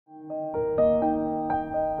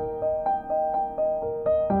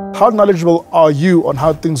How knowledgeable are you on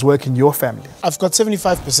how things work in your family? I've got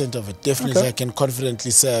 75% of it. Definitely, Okay. I can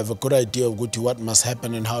confidently say I have a good idea of what must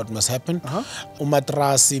happen and how it must happen.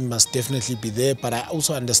 Umatrasi must definitely be there, but I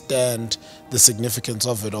also understand the significance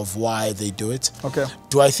of it, of why they do it. Okay.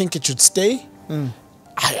 Do I think it should stay?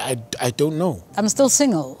 I don't know. I'm still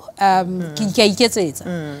single.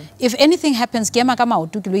 If anything happens, I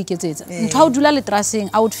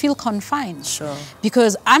would feel confined. Sure.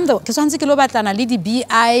 Because I'm the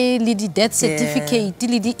BI, death certificate,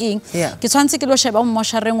 Yeah.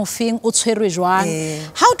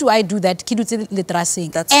 How do I do that?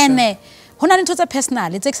 That's And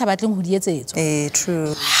personal, it takes about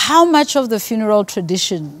true. How much of the funeral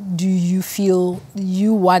tradition do you feel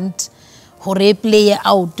you want ho replay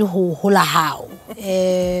out ho hola how?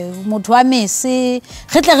 Motho wa mese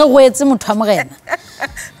re tle re goetse motho wa morena.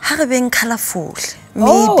 Ha re beng colorful,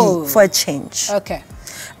 maybe for a change. Okay.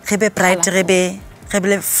 Re be bright, re be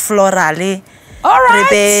floral, All right. re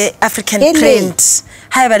be African print.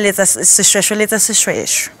 I was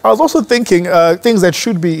also thinking things that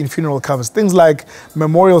should be in funeral covers, things like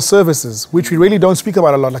memorial services, which we really don't speak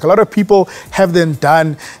about a lot. Like a lot of people have them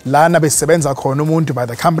done by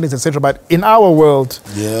the companies, etc. But in our world,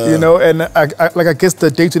 you know, and I guess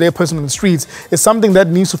the day-to-day person on the streets is something that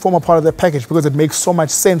needs to form a part of the package because it makes so much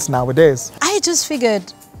sense nowadays. I just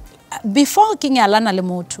figured before King Alana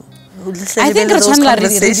Lemotu, I think it's one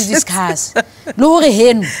already discuss. Also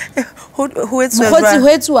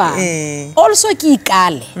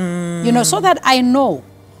you know, so that I know,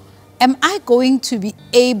 am I going to be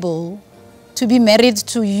able to be married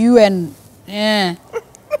to you and And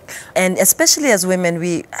especially as women,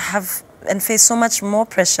 we have and face so much more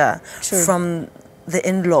pressure from the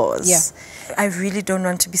in-laws. Yeah. I really don't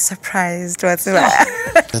want to be surprised. I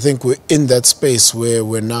think we're in that space where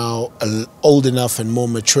we're now old enough and more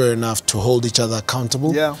mature enough to hold each other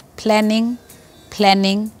accountable. Yeah. Planning,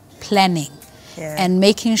 Yeah. and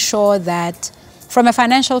making sure that from a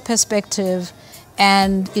financial perspective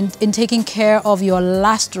and in taking care of your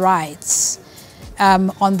last rites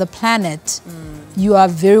on the planet, you are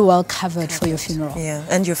very well covered for your funeral. Yeah,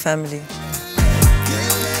 and your family.